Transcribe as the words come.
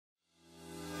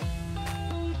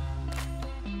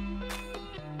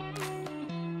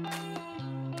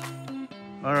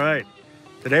All right,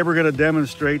 today we're going to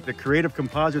demonstrate the Creative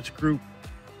Composites Group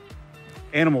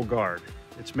Animal Guard.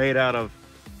 It's made out of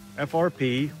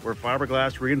FRP, or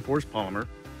fiberglass reinforced polymer,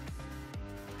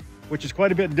 which is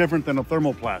quite a bit different than a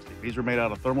thermoplastic. These are made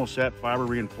out of thermoset, fiber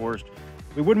reinforced.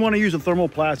 We wouldn't want to use a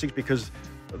thermoplastics because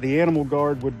the animal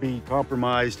guard would be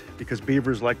compromised because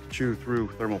beavers like to chew through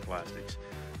thermoplastics.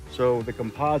 So the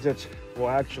composites will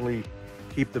actually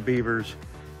keep the beavers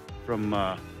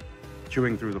from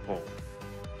chewing through the pole.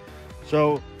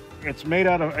 So it's made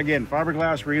out of, again,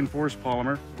 fiberglass reinforced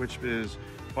polymer, which is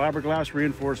fiberglass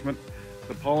reinforcement.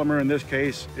 The polymer in this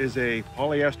case is a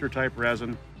polyester type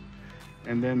resin,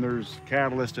 and then there's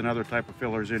catalyst and other type of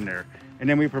fillers in there. And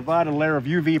then we provide a layer of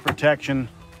UV protection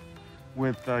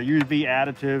with UV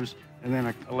additives, and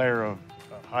then a layer of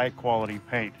high quality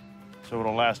paint, so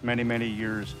it'll last many, many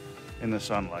years in the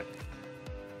sunlight.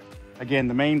 Again,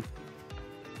 the main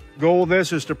goal of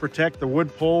this is to protect the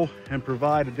wood pole and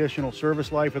provide additional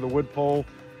service life of the wood pole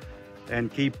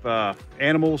and keep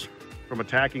animals from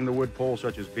attacking the wood pole,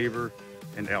 such as beaver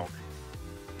and elk.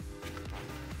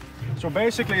 So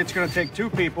basically it's going to take two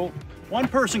people. One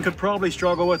person could probably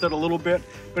struggle with it a little bit,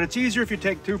 but it's easier if you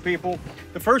take two people.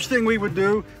 The first thing we would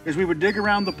do is we would dig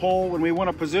around the pole, and we want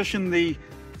to position the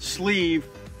sleeve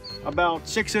about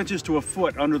 6 inches to a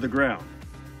foot under the ground.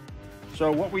 So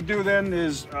what we do then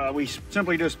is we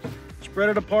simply just spread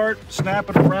it apart, snap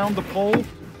it around the pole,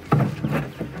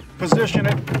 position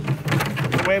it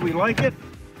the way we like it.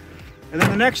 And then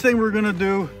the next thing we're going to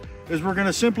do is we're going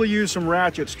to simply use some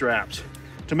ratchet straps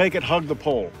to make it hug the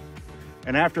pole.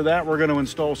 And after that, we're going to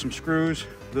install some screws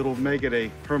that'll make it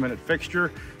a permanent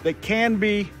fixture that can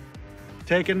be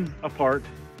taken apart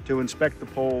to inspect the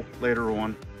pole later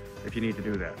on if you need to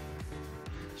do that.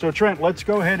 So Trent, let's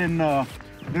go ahead and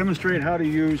demonstrate how to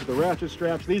use the ratchet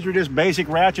straps. These are just basic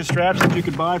ratchet straps that you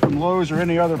could buy from Lowe's or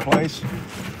any other place.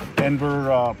 And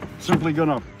we're simply going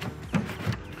to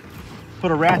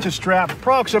put a ratchet strap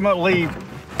approximately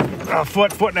a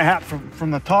foot and a half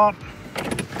from the top.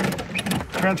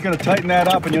 Trent's going to tighten that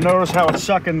up, and you'll notice how it's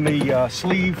sucking the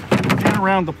sleeve in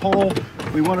around the pole.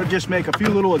 We want to just make a few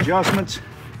little adjustments.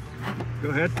 Go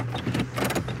ahead.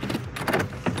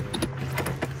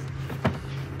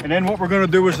 And then what we're going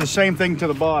to do is the same thing to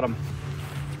the bottom.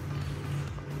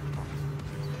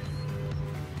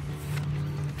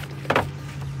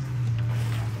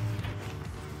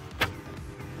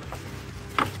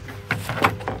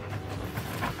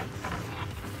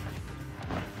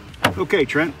 Okay,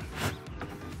 Trent.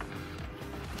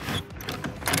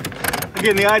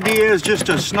 Again, the idea is just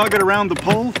to snug it around the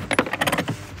pole.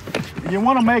 You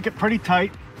want to make it pretty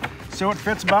tight so it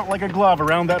fits about like a glove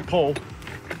around that pole.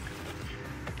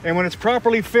 And when it's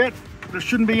properly fit, there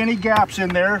shouldn't be any gaps in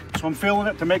there. So I'm filling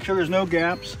it to make sure there's no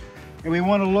gaps. And we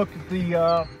want to look at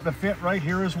the fit right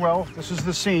here as well. This is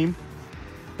the seam.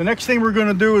 The next thing we're going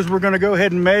to do is we're going to go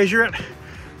ahead and measure it,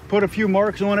 put a few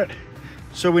marks on it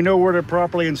so we know where to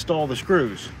properly install the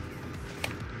screws.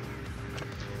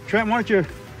 Trent, why don't you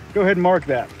go ahead and mark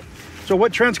that. So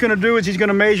what Trent's going to do is he's going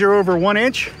to measure over 1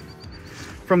 inch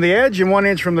from the edge and 1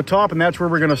 inch from the top, and that's where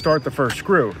we're going to start the first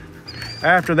screw.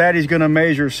 After that, he's going to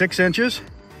measure 6 inches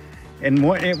and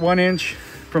 1 inch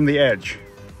from the edge.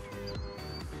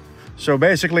 So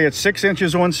basically it's 6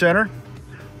 inches on center,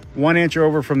 1 inch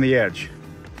over from the edge.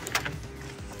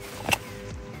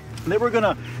 And then we're going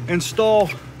to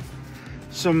install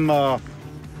some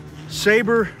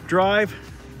Sabre drive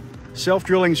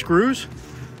self-drilling screws.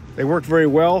 They work very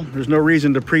well. There's no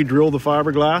reason to pre-drill the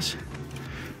fiberglass.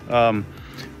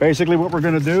 Basically what we're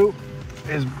going to do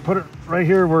is put it right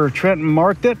here where Trent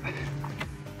marked it.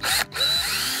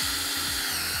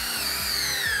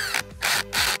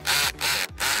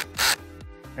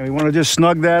 And we want to just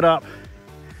snug that up.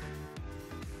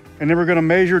 And then we're going to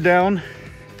measure down.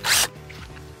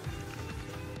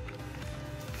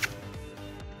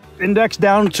 Index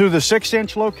down to the 6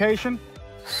 inch location.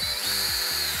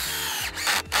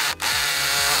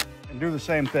 And do the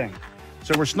same thing.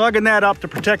 So we're snugging that up to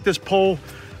protect this pole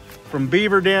from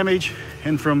beaver damage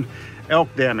and from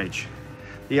elk damage.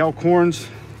 The elk horns,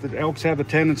 the elks have a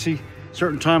tendency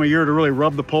certain time of year to really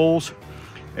rub the poles,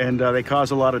 and they cause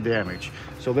a lot of damage.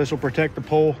 So this will protect the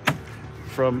pole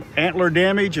from antler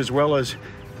damage as well as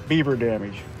beaver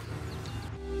damage.